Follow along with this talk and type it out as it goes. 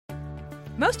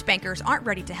Most bankers aren't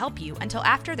ready to help you until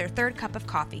after their third cup of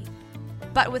coffee.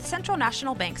 But with Central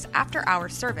National Bank's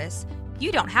after-hours service,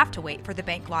 you don't have to wait for the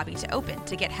bank lobby to open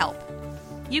to get help.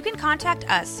 You can contact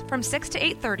us from 6 to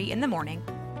 8:30 in the morning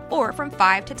or from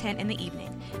 5 to 10 in the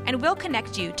evening, and we'll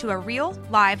connect you to a real,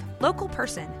 live, local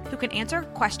person who can answer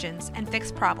questions and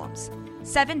fix problems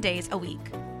 7 days a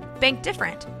week. Bank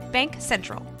different. Bank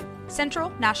Central. Central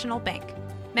National Bank.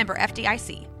 Member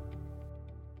FDIC.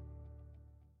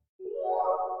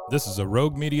 This is a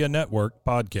Rogue Media Network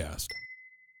podcast.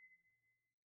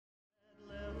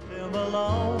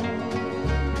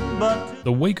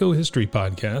 The Waco History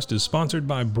Podcast is sponsored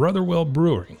by Brotherwell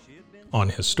Brewery on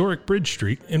historic Bridge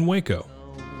Street in Waco.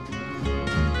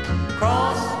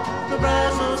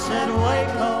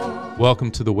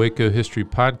 Welcome to the Waco History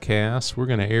Podcast. We're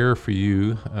going to air for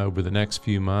you over the next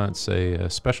few months a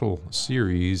special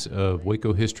series of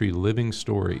Waco History Living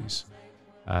Stories.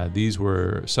 These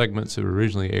were segments that were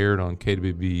originally aired on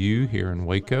KWBU here in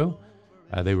Waco.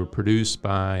 They were produced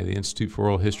by the Institute for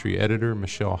Oral History editor,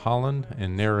 Michelle Holland,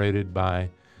 and narrated by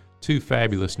two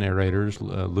fabulous narrators,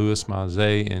 Louis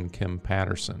Maze and Kim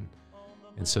Patterson.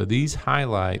 And so these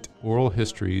highlight oral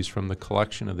histories from the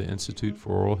collection of the Institute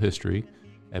for Oral History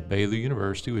at Baylor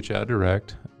University, which I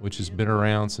direct, which has been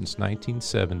around since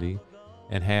 1970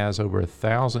 and has over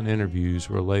 1,000 interviews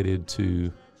related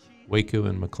to Waco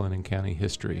and McLennan County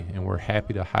history, and we're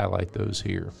happy to highlight those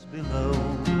here.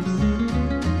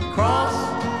 Cross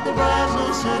the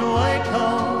Brazos at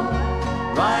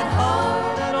Waco, ride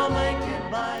hard and I'll make it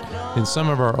by dawn. In some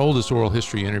of our oldest oral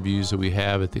history interviews that we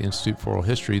have at the Institute for Oral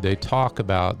History, they talk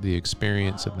about the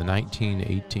experience of the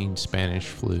 1918 Spanish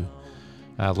flu.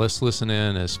 Let's listen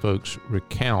in as folks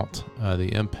recount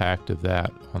the impact of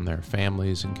that on their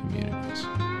families and communities.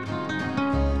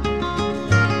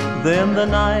 Then the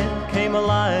night came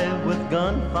alive with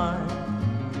gunfire.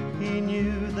 He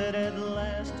knew that at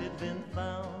last it'd been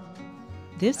found.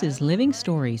 This is Living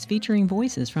Stories featuring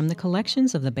voices from the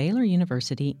collections of the Baylor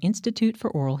University Institute for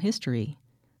Oral History.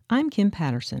 I'm Kim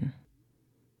Patterson.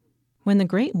 When the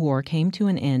Great War came to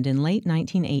an end in late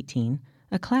 1918,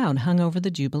 a cloud hung over the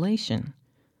jubilation.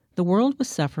 The world was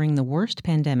suffering the worst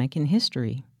pandemic in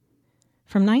history.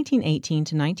 From 1918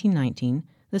 to 1919,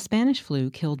 the Spanish flu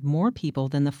killed more people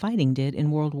than the fighting did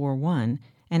in World War I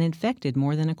and infected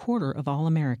more than a quarter of all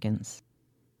Americans.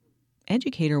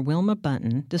 Educator Wilma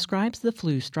Bunton describes the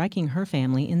flu striking her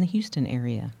family in the Houston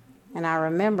area. And I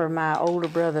remember my older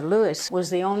brother Louis was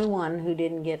the only one who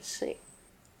didn't get sick.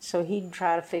 So he'd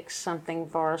try to fix something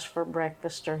for us for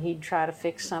breakfast, or he'd try to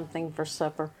fix something for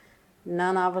supper.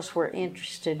 None of us were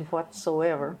interested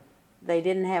whatsoever. They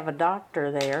didn't have a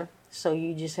doctor there, so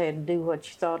you just had to do what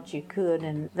you thought you could,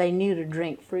 and they knew to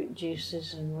drink fruit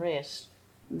juices and rest.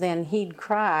 Then he'd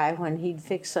cry when he'd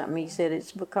fix something. He said,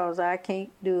 "It's because I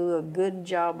can't do a good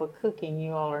job of cooking,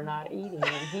 you all are not eating."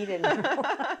 And he didn't know.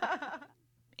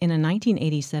 In a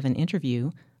 1987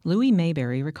 interview, Louis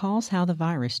Mayberry recalls how the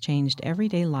virus changed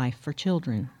everyday life for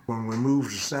children. When we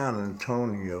moved to San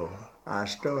Antonio, I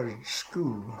started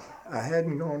school. I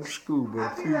hadn't gone to school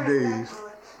but a few days.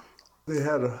 They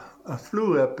had a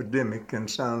flu epidemic in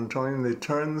San Antonio. They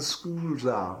turned the schools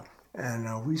out.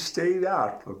 And we stayed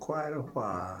out for quite a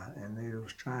while. And they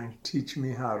was trying to teach me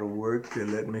how to work. They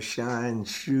let me shine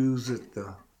shoes at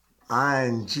the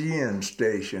INGN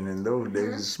station. In those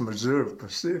days, it's Missouri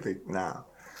Pacific now.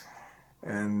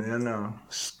 And then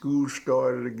school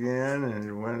started again, and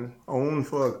it went on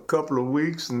for a couple of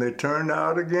weeks, and they turned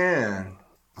out again.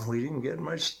 We didn't get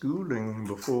much schooling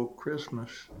before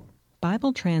Christmas.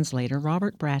 Bible translator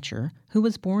Robert Bratcher, who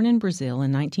was born in Brazil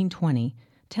in 1920,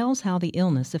 tells how the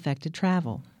illness affected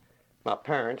travel. My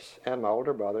parents and my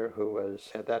older brother, who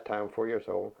was at that time 4 years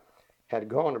old, had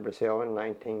gone to Brazil in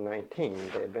 1919.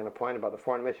 They had been appointed by the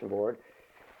Foreign Mission Board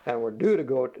and were due to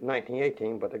go to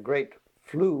 1918, but the great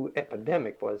flu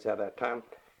epidemic was at that time,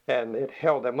 and it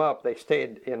held them up. They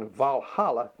stayed in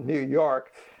Valhalla, New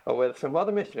York, with some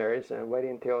other missionaries and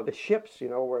waiting until the ships,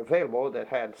 were available that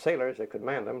had sailors that could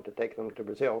man them to take them to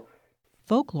Brazil.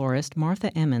 Folklorist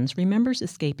Martha Emmons remembers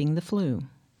escaping the flu.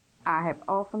 I have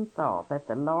often thought that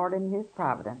the Lord in His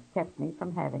providence kept me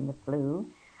from having the flu.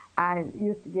 I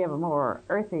used to give a more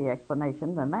earthy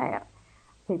explanation than that.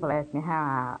 People ask me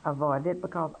how I avoided it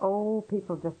because old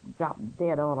people just dropped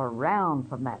dead all around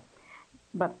from that.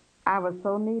 But I was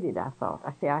so needed, I thought.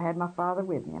 I had my father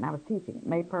with me, and I was teaching at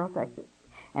Maypearl, Texas.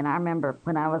 And I remember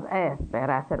when I was asked that,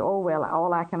 I said, "Oh, well,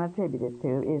 all I can attribute it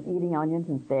to is eating onions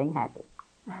and staying happy."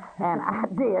 And I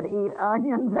did eat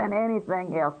onions and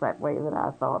anything else that way that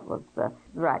I thought was the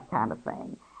right kind of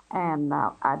thing. And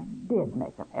I did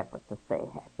make an effort to stay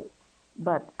happy.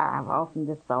 But I've often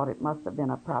just thought it must have been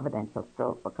a providential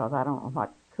stroke, because I don't know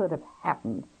what could have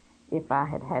happened if I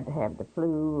had had to have the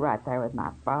flu right there with my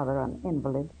father, an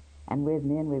invalid, and with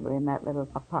me, and we were in that little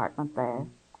apartment there,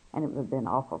 and it would have been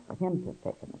awful for him to have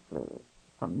taken the flu.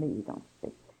 From me, don't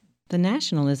speak. The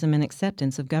nationalism and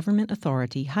acceptance of government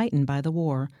authority heightened by the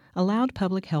war allowed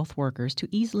public health workers to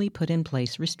easily put in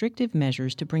place restrictive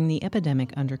measures to bring the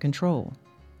epidemic under control.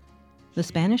 The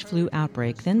Spanish flu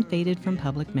outbreak then faded from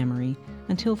public memory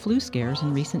until flu scares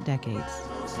in recent decades.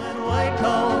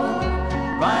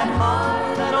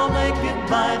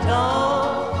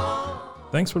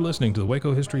 Thanks for listening to the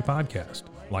Waco History Podcast.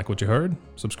 Like what you heard?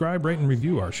 Subscribe, rate, and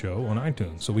review our show on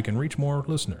iTunes so we can reach more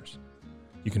listeners.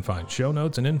 You can find show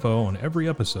notes and info on every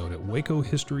episode at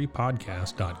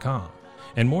wacohistorypodcast.com,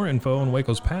 and more info on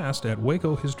Waco's past at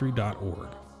wacohistory.org.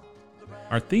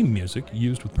 Our theme music,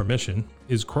 used with permission,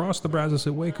 is Cross the Brazos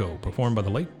at Waco, performed by the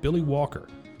late Billy Walker.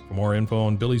 For more info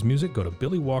on Billy's music, go to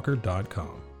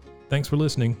billywalker.com. Thanks for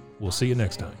listening. We'll see you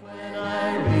next time. When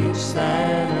I reach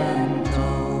San Antonio.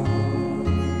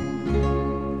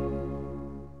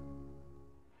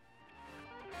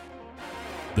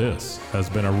 This has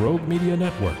been a Rogue Media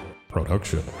Network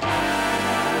production.